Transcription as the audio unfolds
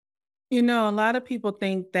A lot of people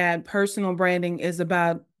think that personal branding is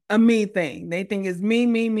about a me thing. They think it's me,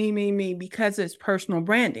 me, me, me, me because it's personal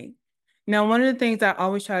branding. Now, one of the things I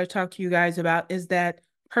always try to talk to you guys about is that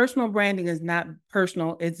personal branding is not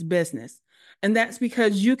personal, it's business. And that's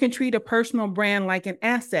because you can treat a personal brand like an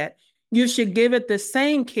asset. You should give it the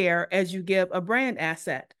same care as you give a brand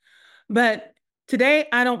asset. But today,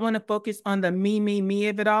 I don't want to focus on the me, me, me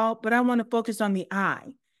of it all, but I want to focus on the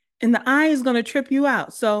I. And the I is going to trip you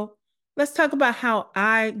out. So let's talk about how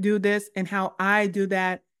I do this and how I do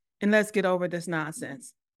that. And let's get over this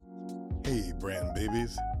nonsense. Hey, brand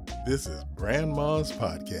babies. This is Brand Moz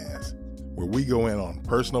Podcast, where we go in on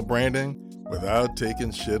personal branding without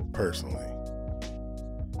taking shit personally.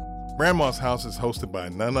 Brand Moz House is hosted by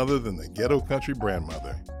none other than the Ghetto Country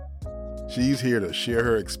Brandmother. She's here to share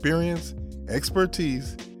her experience,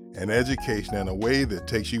 expertise, and education in a way that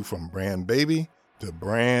takes you from brand baby to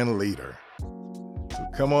brand leader. So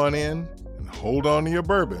come on in and hold on to your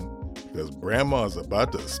bourbon because Grandma's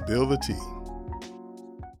about to spill the tea.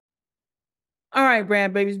 All right,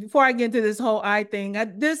 brand babies, before I get into this whole I thing,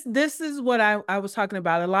 this is what I was talking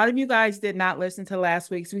about. A lot of you guys did not listen to last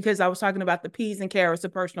week's because I was talking about the P's and carrots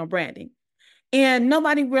of personal branding. And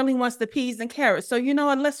nobody really wants the P's and carrots. So you know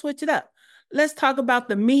what? Let's switch it up. Let's talk about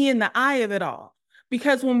the me and the I of it all.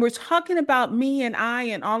 Because when we're talking about me and I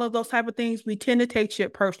and all of those type of things, we tend to take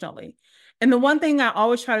shit personally. And the one thing I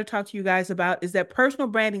always try to talk to you guys about is that personal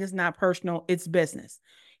branding is not personal, it's business.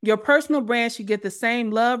 Your personal brand should get the same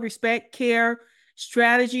love, respect, care,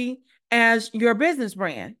 strategy as your business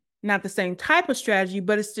brand. Not the same type of strategy,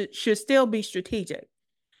 but it should still be strategic.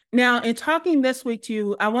 Now, in talking this week to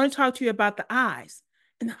you, I want to talk to you about the eyes.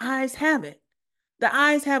 And the eyes have it. The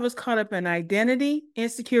eyes have us caught up in identity,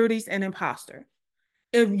 insecurities, and imposter.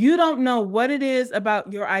 If you don't know what it is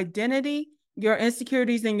about your identity, your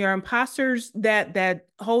insecurities, and your imposters that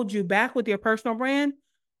hold you back with your personal brand,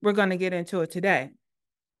 we're going to get into it today.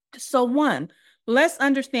 So one, let's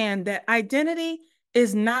understand that identity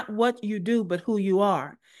is not what you do, but who you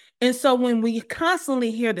are. And so when we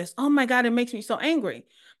constantly hear this, oh my God, it makes me so angry.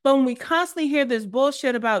 But when we constantly hear this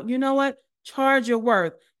bullshit about, you know what, charge your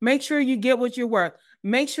worth, make sure you get what you're worth,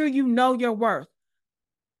 make sure you know your worth,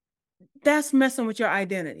 that's messing with your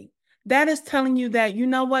identity. That is telling you that, you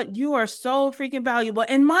know what, you are so freaking valuable.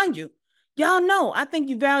 And mind you, y'all know, I think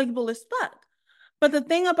you're valuable as fuck. But the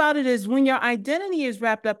thing about it is when your identity is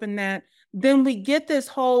wrapped up in that, then we get this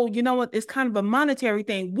whole, you know what, it's kind of a monetary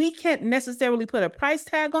thing. We can't necessarily put a price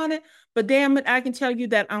tag on it, but damn it, I can tell you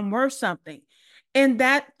that I'm worth something. And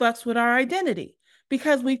that fucks with our identity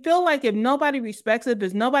because we feel like if nobody respects us,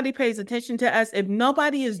 if nobody pays attention to us, if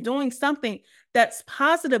nobody is doing something that's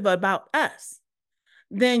positive about us,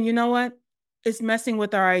 then you know what? It's messing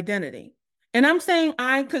with our identity. And I'm saying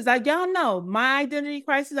because y'all know my identity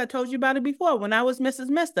crisis, I told you about it before. When I was Mrs.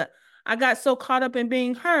 Mister, I got so caught up in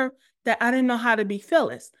being her that I didn't know how to be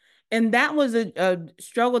Phyllis. And that was a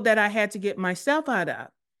struggle that I had to get myself out of.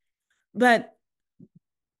 But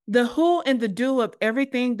the who and the do of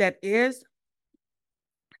everything that is,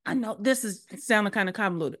 I know this is sounding kind of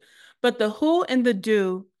convoluted, but the who and the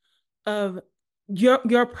do of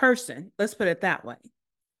your person, let's put it that way,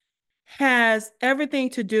 has everything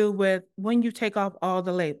to do with when you take off all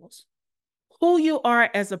the labels. Who you are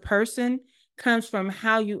as a person comes from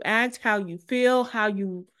how you act, how you feel, how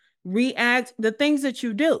you react, the things that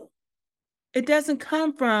you do. It doesn't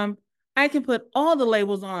come from, I can put all the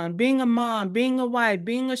labels on being a mom, being a wife,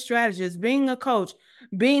 being a strategist, being a coach,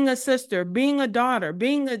 being a sister, being a daughter,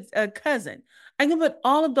 being a cousin. I can put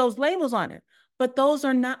all of those labels on it, but those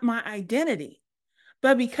are not my identity.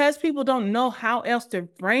 But because people don't know how else to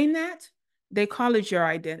frame that, they call it your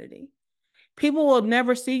identity. People will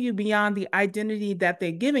never see you beyond the identity that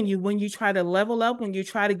they're giving you when you try to level up, when you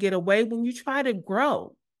try to get away, when you try to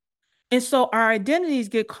grow. And so our identities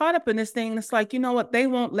get caught up in this thing. It's like, you know what? They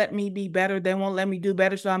won't let me be better. They won't let me do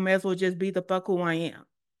better. So I may as well just be the fuck who I am.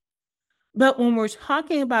 But when we're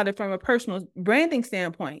talking about it from a personal branding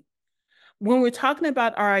standpoint, when we're talking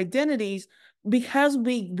about our identities, because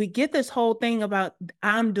we get this whole thing about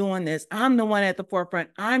I'm doing this, I'm the one at the forefront,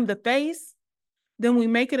 I'm the face, then we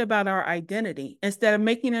make it about our identity instead of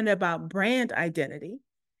making it about brand identity.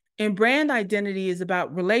 And brand identity is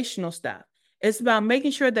about relational stuff. It's about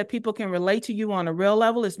making sure that people can relate to you on a real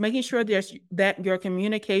level. It's making sure that your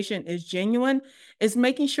communication is genuine. It's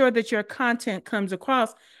making sure that your content comes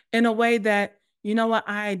across in a way that, you know what,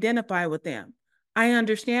 I identify with them. I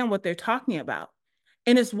understand what they're talking about.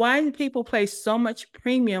 And it's why people place so much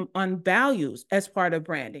premium on values as part of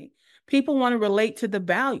branding. People want to relate to the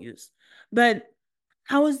values. But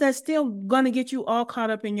how is that still going to get you all caught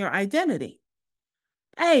up in your identity?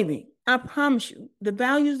 Baby, I promise you, the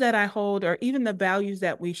values that I hold, or even the values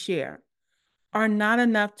that we share, are not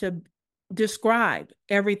enough to describe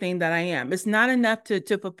everything that I am. It's not enough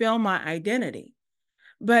to fulfill my identity.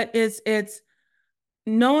 But it's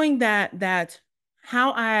knowing that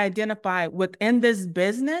how I identify within this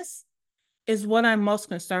business is what I'm most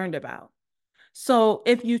concerned about. So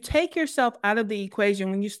if you take yourself out of the equation,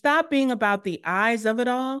 when you stop being about the eyes of it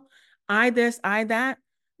all, I this, I that,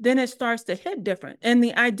 then it starts to hit different. And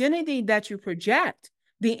the identity that you project,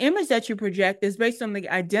 the image that you project is based on the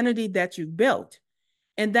identity that you built.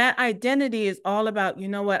 And that identity is all about, you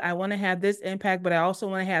know what, I want to have this impact, but I also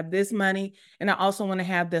want to have this money, and I also want to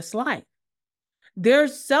have this life.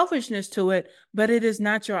 There's selfishness to it, but it is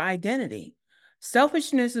not your identity.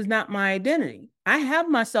 Selfishness is not my identity. I have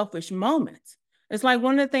my selfish moments. It's like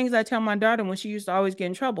one of the things I tell my daughter when she used to always get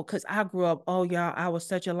in trouble, because I grew up, oh, y'all, I was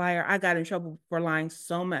such a liar. I got in trouble for lying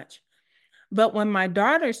so much. But when my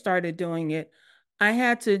daughter started doing it, I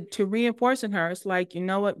had to reinforce in her, it's like, you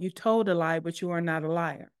know what, you told a lie, but you are not a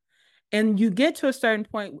liar. And you get to a certain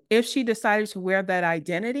point, if she decided to wear that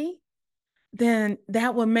identity, then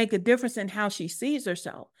that would make a difference in how she sees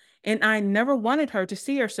herself. And I never wanted her to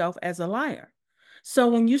see herself as a liar. So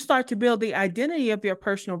when you start to build the identity of your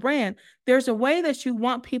personal brand, there's a way that you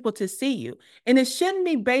want people to see you. And it shouldn't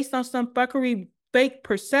be based on some fuckery, fake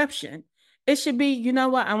perception. It should be, you know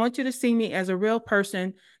what? I want you to see me as a real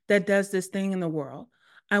person that does this thing in the world.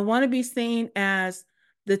 I want to be seen as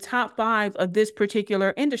the top 5 of this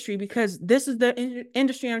particular industry because this is the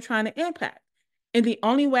industry I'm trying to impact. And the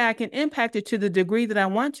only way I can impact it to the degree that I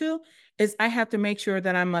want to is I have to make sure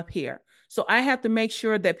that I'm up here. So I have to make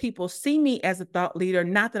sure that people see me as a thought leader,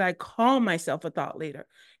 not that I call myself a thought leader.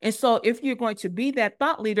 And so if you're going to be that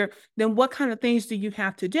thought leader, then what kind of things do you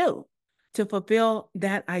have to do to fulfill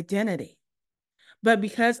that identity? But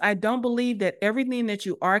because I don't believe that everything that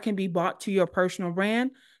you are can be bought to your personal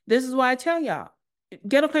brand, this is why I tell y'all,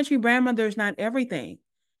 Ghetto Country Brand Mother is not everything.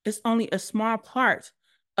 It's only a small part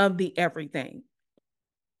of the everything.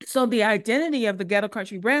 So the identity of the Ghetto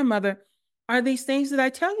Country Brand Mother are these things that I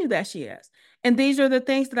tell you that she is. And these are the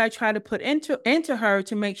things that I try to put into her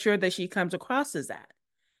to make sure that she comes across as that.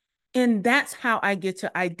 And that's how I get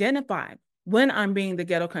to identify when I'm being the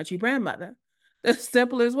Ghetto Country Brand Mother. The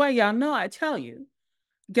simplest way, y'all know, I tell you,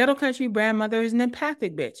 Ghetto Country Brand Mother is an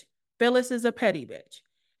empathic bitch. Phyllis is a petty bitch.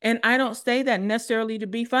 And I don't say that necessarily to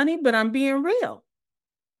be funny, but I'm being real.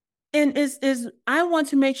 And I want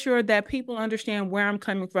to make sure that people understand where I'm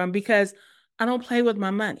coming from because I don't play with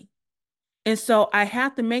my money. And so I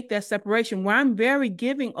have to make that separation where I'm very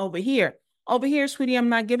giving over here. Over here, sweetie, I'm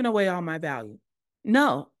not giving away all my value.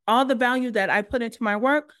 No, all the value that I put into my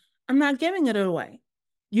work, I'm not giving it away.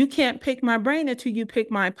 You can't pick my brain until you pick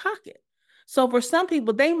my pocket. So for some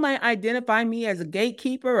people, they might identify me as a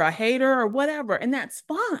gatekeeper, a hater, or whatever, and that's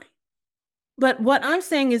fine. But what I'm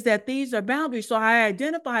saying is that these are boundaries. So I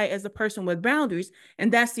identify as a person with boundaries,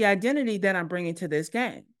 and that's the identity that I'm bringing to this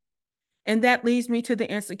game. And that leads me to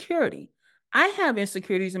the insecurity. I have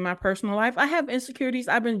insecurities in my personal life. I have insecurities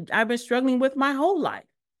I've been struggling with my whole life.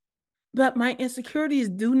 But my insecurities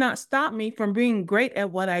do not stop me from being great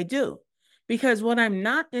at what I do. Because what I'm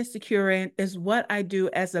not insecure in is what I do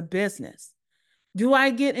as a business. Do I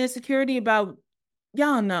get insecurity about,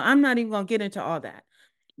 y'all know, I'm not even going to get into all that.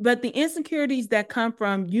 But the insecurities that come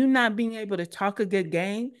from you not being able to talk a good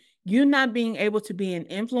game, you not being able to be an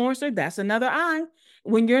influencer, that's another I.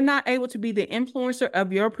 When you're not able to be the influencer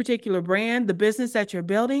of your particular brand, the business that you're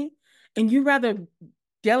building, and you rather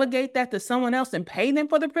delegate that to someone else and pay them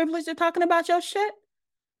for the privilege of talking about your shit,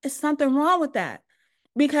 it's something wrong with that.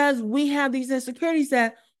 Because we have these insecurities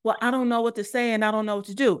that, well, I don't know what to say and I don't know what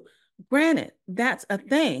to do. Granted, that's a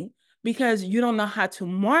thing because you don't know how to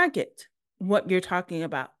market what you're talking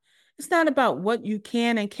about. It's not about what you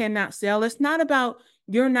can and cannot sell. It's not about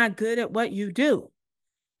you're not good at what you do.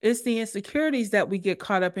 It's the insecurities that we get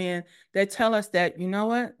caught up in that tell us that, you know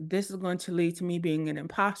what, this is going to lead to me being an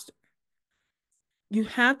imposter. You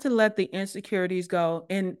have to let the insecurities go.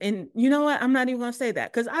 And you know what, I'm not even going to say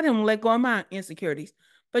that because I didn't let go of my insecurities,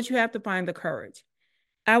 but you have to find the courage.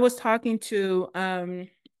 I was talking to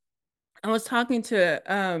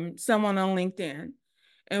someone on LinkedIn.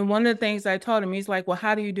 And one of the things I told him, he's like, well,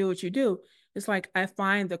 how do you do what you do? It's like, I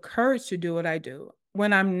find the courage to do what I do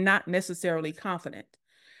when I'm not necessarily confident.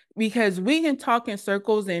 Because we can talk in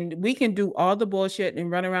circles and we can do all the bullshit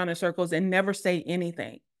and run around in circles and never say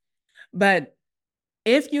anything. But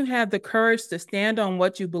if you have the courage to stand on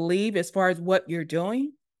what you believe as far as what you're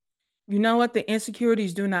doing, you know what? The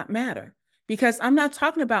insecurities do not matter. Because I'm not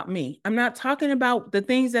talking about me. I'm not talking about the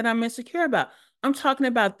things that I'm insecure about. I'm talking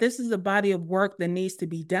about this is a body of work that needs to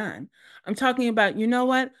be done. I'm talking about, you know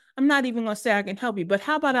what? I'm not even going to say I can help you, but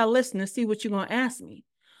how about I listen and see what you're going to ask me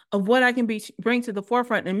of what I can bring to the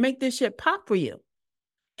forefront and make this shit pop for you.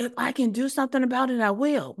 If I can do something about it, I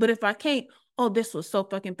will. But if I can't, oh, this was so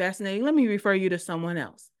fucking fascinating. Let me refer you to someone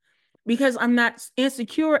else because I'm not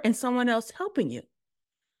insecure in someone else helping you.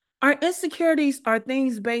 Our insecurities are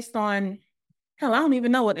things based on, hell, I don't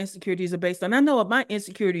even know what insecurities are based on. I know what my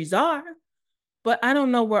insecurities are, but I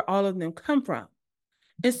don't know where all of them come from.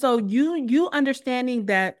 And so you understanding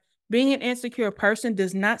that being an insecure person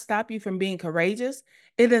does not stop you from being courageous.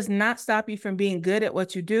 It does not stop you from being good at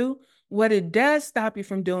what you do. What it does stop you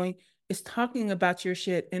from doing is talking about your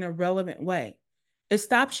shit in a relevant way. It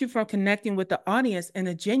stops you from connecting with the audience in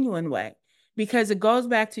a genuine way because it goes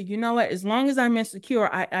back to, you know what, as long as I'm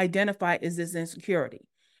insecure, I identify as this insecurity.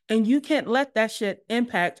 And you can't let that shit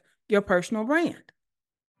impact your personal brand.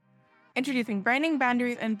 Introducing Branding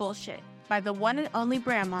Boundaries and Bullshit by the one and only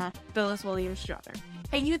Grandma, Phyllis Williams-Strother.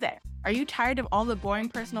 Hey, you there. Are you tired of all the boring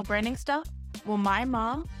personal branding stuff? Well, my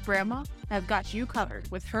mom, Grandma, has got you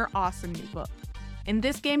covered with her awesome new book. In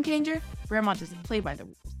this game changer, Grandma doesn't play by the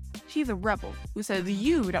rules. She's a rebel who says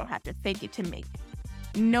you don't have to fake it to make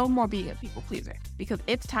it. No more being a people pleaser, because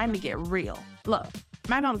it's time to get real. Look,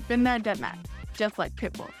 my mom's been there, done that, just like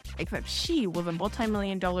Pitbull, except she was a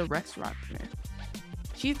multi-million-dollar restaurant owner.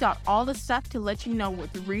 She's got all the stuff to let you know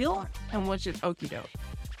what's real and what's just okie doke.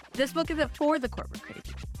 This book isn't for the corporate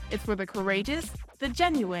crazy. It's for the courageous, the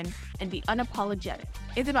genuine, and the unapologetic.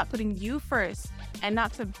 It's about putting you first and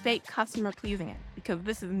not some fake customer pleasing it, because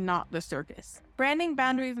this is not the circus. Branding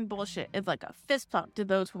Boundaries and Bullshit is like a fist pump to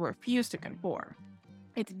those who refuse to conform.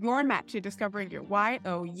 It's your map to discovering your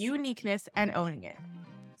YO uniqueness and owning it.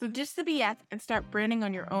 So ditch the BS and start branding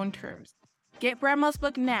on your own terms. Get Grandma's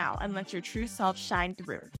book now and let your true self shine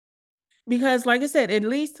through. Because like I said, it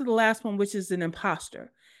leads to the last one, which is an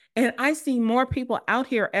imposter. And I see more people out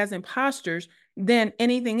here as imposters than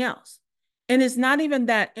anything else. And it's not even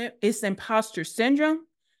that it's imposter syndrome.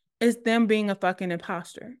 It's them being a fucking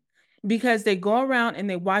imposter. Because they go around and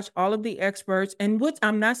they watch all of the experts. And which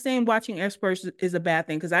I'm not saying watching experts is a bad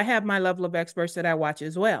thing, because I have my level of experts that I watch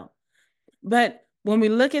as well. But when we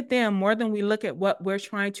look at them more than we look at what we're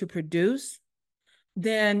trying to produce,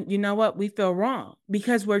 then you know what? We feel wrong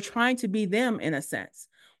because we're trying to be them in a sense.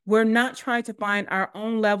 We're not trying to find our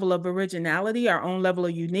own level of originality, our own level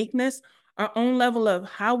of uniqueness, our own level of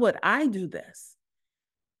how would I do this?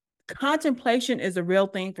 Contemplation is a real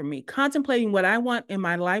thing for me. Contemplating what I want in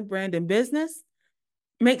my life, brand, and business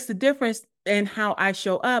makes a difference in how I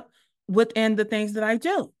show up within the things that I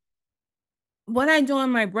do. What I do in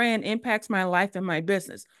my brand impacts my life and my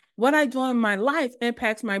business. What I do in my life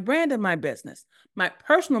impacts my brand and my business, my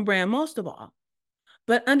personal brand most of all.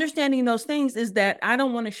 But understanding those things is that I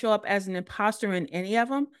don't want to show up as an imposter in any of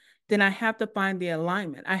them. Then I have to find the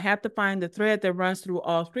alignment. I have to find the thread that runs through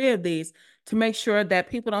all three of these to make sure that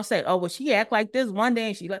people don't say, oh, well, she act like this one day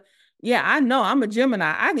and she like, yeah, I know I'm a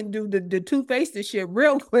Gemini. I can do the two-faced shit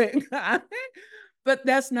real quick. But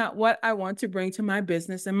that's not what I want to bring to my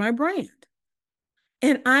business and my brand.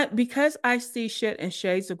 And because I see shit in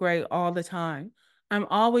shades of gray all the time, I'm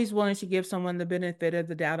always willing to give someone the benefit of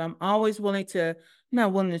the doubt. I'm always willing to,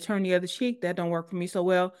 not willing to turn the other cheek. That don't work for me so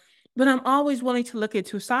well, but I'm always willing to look at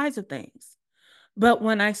two sides of things. But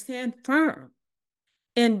when I stand firm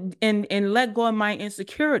and let go of my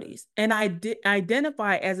insecurities and I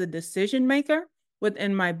identify as a decision maker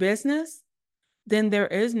within my business, then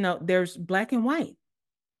there's black and white.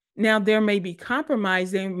 Now there may be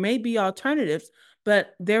compromise, there may be alternatives,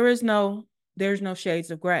 but there's no shades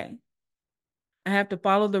of gray. I have to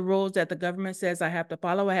follow the rules that the government says I have to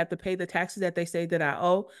follow. I have to pay the taxes that they say that I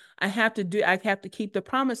owe. I have to keep the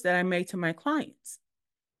promise that I made to my clients.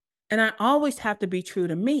 And I always have to be true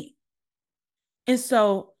to me. And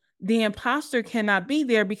so the imposter cannot be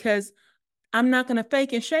there because I'm not going to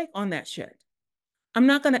fake and shake on that shit. I'm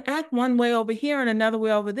not going to act one way over here and another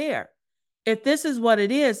way over there. If this is what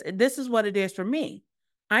it is, this is what it is for me.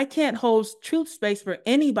 I can't hold truth space for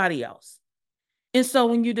anybody else. And so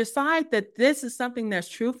when you decide that this is something that's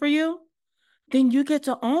true for you, then you get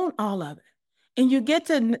to own all of it. And you get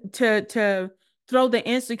to throw the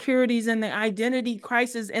insecurities and the identity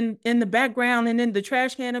crisis in the background and in the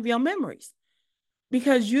trash can of your memories,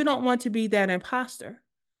 because you don't want to be that imposter.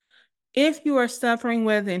 If you are suffering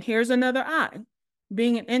with, and here's another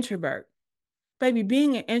being an introvert, baby,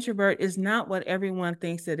 being an introvert is not what everyone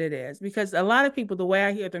thinks that it is, because a lot of people, the way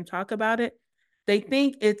I hear them talk about it, they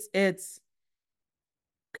think it's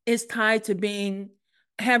tied to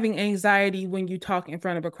having anxiety when you talk in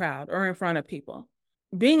front of a crowd or in front of people.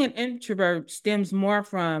 being an introvert stems more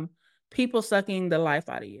from people sucking the life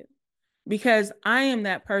out of you. Because I am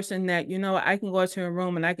that person that, I can go into a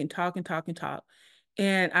room and I can talk and talk and talk.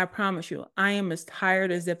 And I promise you, I am as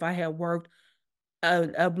tired as if I had worked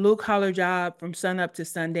a blue collar job from sun up to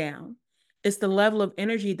sundown. It's the level of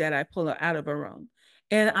energy that I pull out of a room.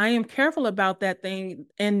 And I am careful about that thing.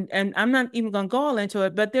 And I'm not even going to go all into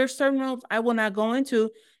it, but there's certain rooms I will not go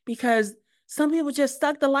into because some people just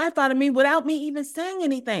suck the life out of me without me even saying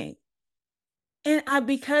anything. And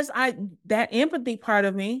that empathy part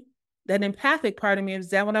of me, that empathic part of me, is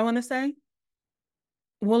that what I want to say?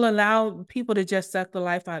 Will allow people to just suck the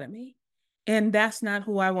life out of me. And that's not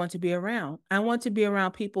who I want to be around. I want to be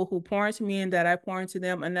around people who pour into me and that I pour into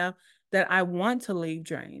them enough that I want to leave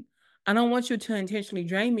drained. I don't want you to intentionally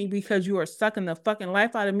drain me because you are sucking the fucking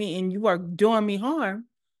life out of me and you are doing me harm.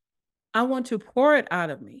 I want to pour it out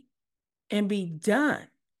of me and be done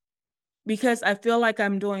because I feel like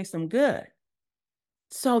I'm doing some good.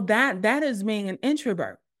 So that is being an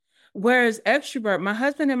introvert. Whereas extrovert, my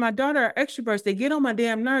husband and my daughter are extroverts. They get on my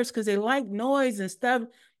damn nerves because they like noise and stuff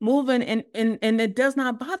moving and it does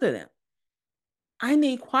not bother them. I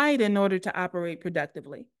need quiet in order to operate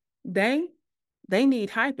productively. They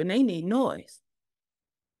need hype and they need noise.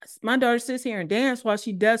 My daughter sits here and dances while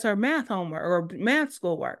she does her math homework or math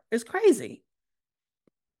schoolwork. It's crazy.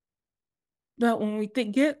 But when we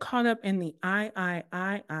get caught up in the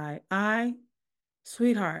I,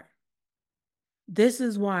 sweetheart, this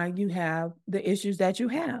is why you have the issues that you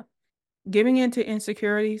have. Giving into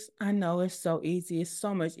insecurities, I know it's so easy. It's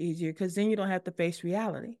so much easier because then you don't have to face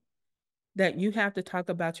reality that you have to talk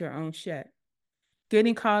about your own shit.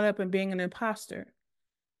 Getting caught up in being an imposter.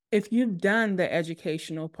 If you've done the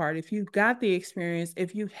educational part, if you've got the experience,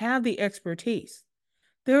 if you have the expertise,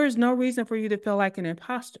 there is no reason for you to feel like an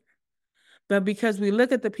imposter. But because we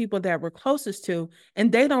look at the people that we're closest to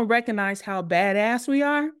and they don't recognize how badass we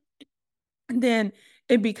are, then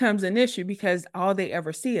it becomes an issue because all they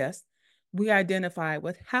ever see us, we identify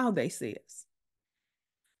with how they see us.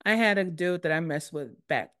 I had a dude that I messed with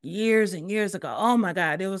back years and years ago. Oh my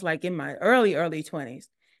God, it was like in my early 20s.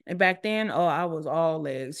 And back then, I was all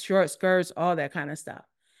legs, short skirts, all that kind of stuff.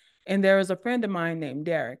 And there was a friend of mine named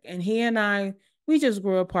Derek, and he and I, we just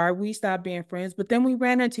grew apart. We stopped being friends, but then we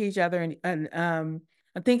ran into each other, and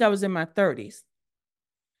I think I was in my 30s.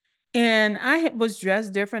 And I was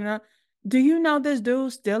dressed different. Do you know this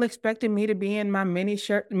dude still expected me to be in my mini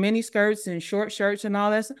skirts and short shirts and all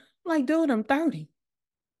that? I'm like, dude, I'm 30.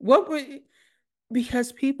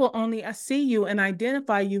 Because people only see you and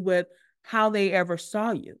identify you with how they ever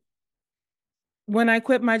saw you. When I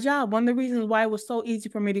quit my job, one of the reasons why it was so easy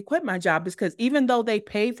for me to quit my job is because even though they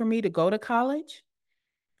paid for me to go to college,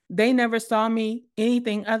 they never saw me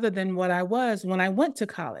anything other than what I was when I went to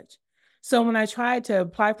college. So when I tried to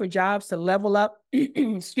apply for jobs to level up,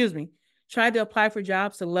 tried to apply for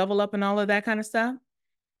jobs to level up and all of that kind of stuff,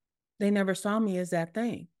 they never saw me as that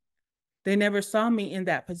thing. They never saw me in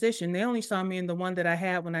that position. They only saw me in the one that I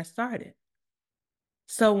had when I started.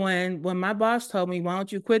 So when my boss told me, why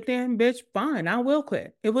don't you quit then? Bitch, fine, I will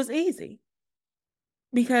quit. It was easy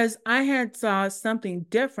because I had saw something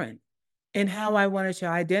different in how I wanted to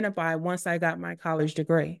identify once I got my college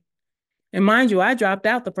degree. And mind you, I dropped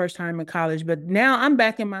out the first time in college, but now I'm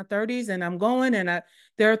back in my 30s and I'm going and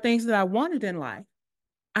there are things that I wanted in life.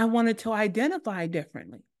 I wanted to identify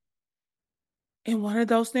differently. And one of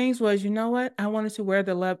those things was, you know what? I wanted to wear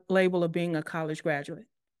the label of being a college graduate.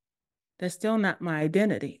 That's still not my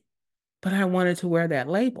identity, but I wanted to wear that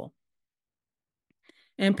label.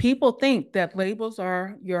 And people think that labels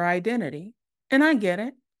are your identity, and I get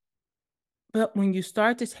it. But when you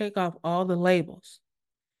start to take off all the labels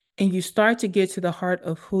and you start to get to the heart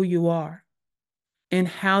of who you are and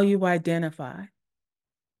how you identify,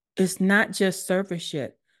 it's not just surface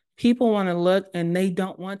shit. People want to look and they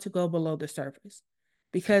don't want to go below the surface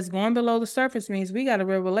because going below the surface means we got a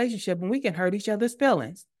real relationship and we can hurt each other's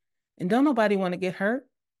feelings. And don't nobody want to get hurt.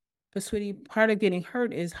 But sweetie, part of getting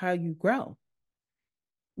hurt is how you grow.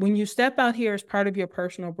 When you step out here as part of your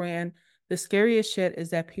personal brand, the scariest shit is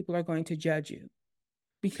that people are going to judge you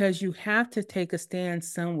because you have to take a stand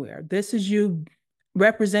somewhere. This is you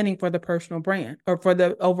representing for the personal brand or for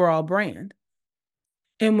the overall brand.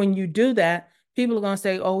 And when you do that, people are going to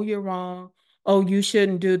say, oh, you're wrong. Oh, you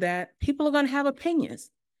shouldn't do that. People are going to have opinions,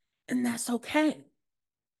 and that's okay.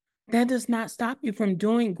 That does not stop you from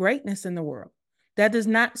doing greatness in the world. That does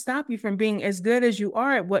not stop you from being as good as you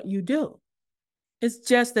are at what you do. It's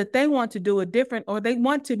just that they want to do it different or they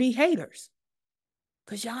want to be haters.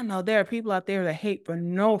 Because y'all know there are people out there that hate for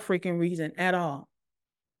no freaking reason at all.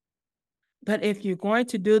 But if you're going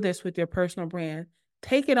to do this with your personal brand,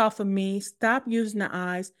 Take it off of me. Stop using the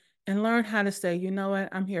I's and learn how to say, you know what?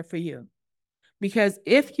 I'm here for you. Because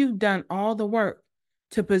if you've done all the work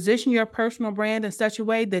to position your personal brand in such a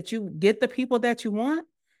way that you get the people that you want,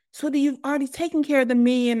 so that you've already taken care of the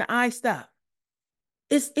me and the I stuff.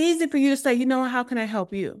 It's easy for you to say, you know, how can I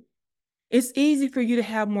help you? It's easy for you to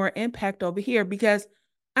have more impact over here because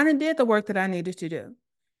I done did the work that I needed to do.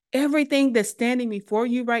 Everything that's standing before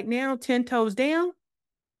you right now, 10 toes down,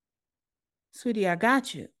 sweetie, I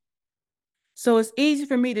got you. So it's easy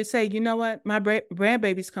for me to say, you know what, my brand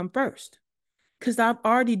babies come first because I've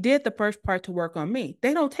already did the first part to work on me.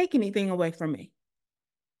 They don't take anything away from me.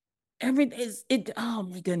 Oh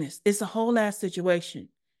my goodness, it's a whole ass situation.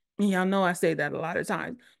 And y'all know I say that a lot of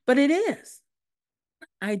times, but it is.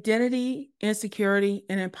 Identity, insecurity,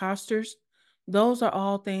 and imposters, those are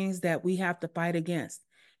all things that we have to fight against.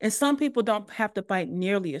 And some people don't have to fight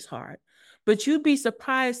nearly as hard. But you'd be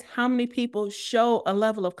surprised how many people show a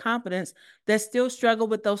level of confidence that still struggle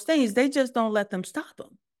with those things. They just don't let them stop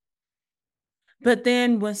them. But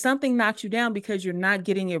then when something knocks you down because you're not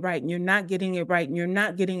getting it right, and you're not getting it right, and you're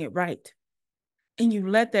not getting it right, and you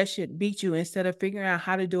let that shit beat you instead of figuring out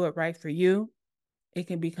how to do it right for you, it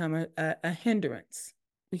can become a hindrance.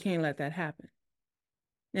 We can't let that happen.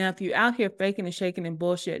 Now, if you're out here faking and shaking and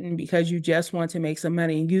bullshitting because you just want to make some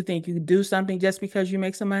money and you think you can do something just because you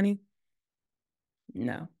make some money,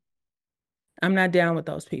 no. I'm not down with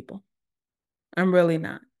those people. I'm really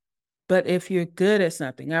not. But if you're good at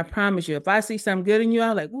something, I promise you, if I see something good in you,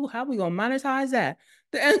 I'm like, ooh, how are we going to monetize that?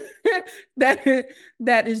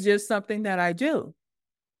 That is just something that I do.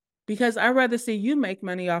 Because I'd rather see you make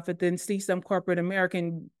money off it than see some corporate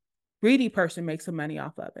American greedy person make some money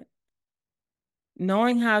off of it.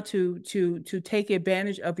 Knowing how to take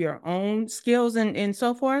advantage of your own skills and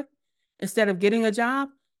so forth, instead of getting a job,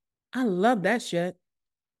 I love that shit.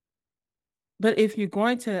 But if you're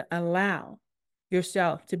going to allow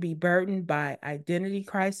yourself to be burdened by identity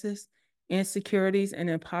crisis, insecurities, and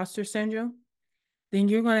imposter syndrome, then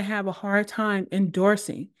you're going to have a hard time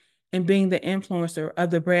endorsing and being the influencer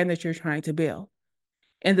of the brand that you're trying to build.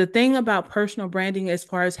 And the thing about personal branding, as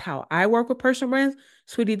far as how I work with personal brands,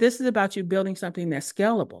 sweetie, this is about you building something that's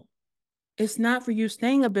scalable. It's not for you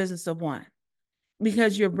staying a business of one,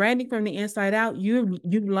 because you're branding from the inside out. You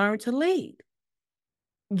learn to lead.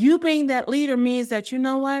 You being that leader means that, you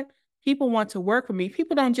know what? People want to work for me.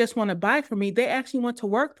 People don't just want to buy from me. They actually want to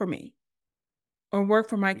work for me or work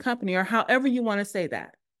for my company, or however you want to say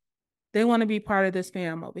that. They want to be part of this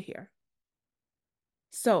fam over here.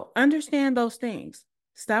 So understand those things.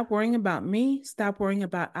 Stop worrying about me. Stop worrying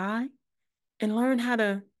about I, and learn how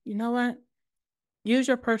to, you know what? Use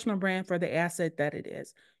your personal brand for the asset that it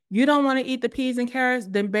is. You don't want to eat the peas and carrots,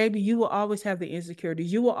 then baby, you will always have the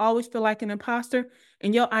insecurities. You will always feel like an imposter,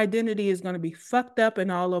 and your identity is going to be fucked up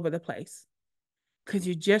and all over the place because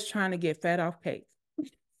you're just trying to get fat off cake.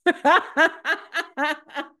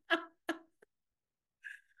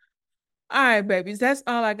 All right, babies, that's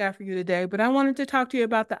all I got for you today. But I wanted to talk to you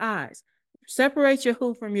about the I's. Separate your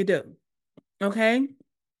who from your do. Okay?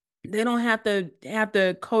 They don't have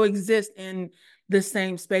to coexist in the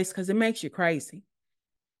same space because it makes you crazy.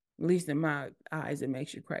 At least in my eyes, it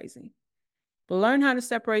makes you crazy. But learn how to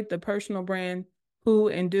separate the personal brand, who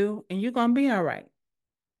and do, and you're gonna be all right.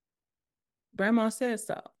 Grandma said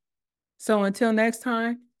so. So until next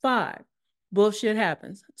time, 5, bullshit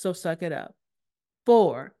happens, so suck it up.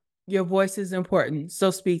 4, your voice is important,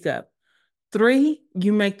 so speak up. 3,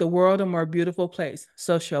 you make the world a more beautiful place,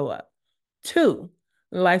 so show up. 2,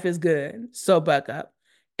 life is good, so buck up.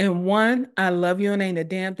 And 1, I love you and ain't a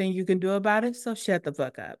damn thing you can do about it, so shut the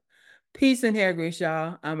fuck up. Peace and hair grease,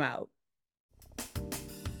 y'all. I'm out.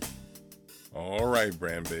 All right,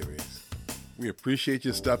 brand babies. We appreciate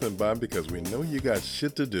you stopping by because we know you got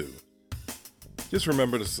shit to do. Just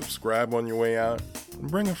remember to subscribe on your way out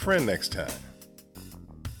and bring a friend next time.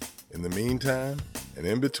 In the meantime, and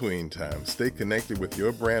in between time, stay connected with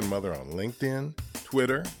your brand mother on LinkedIn,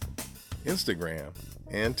 Twitter, Instagram,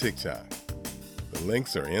 and TikTok. The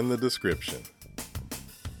links are in the description.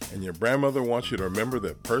 And your brand mother wants you to remember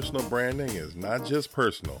that personal branding is not just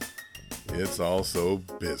personal, it's also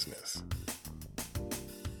business.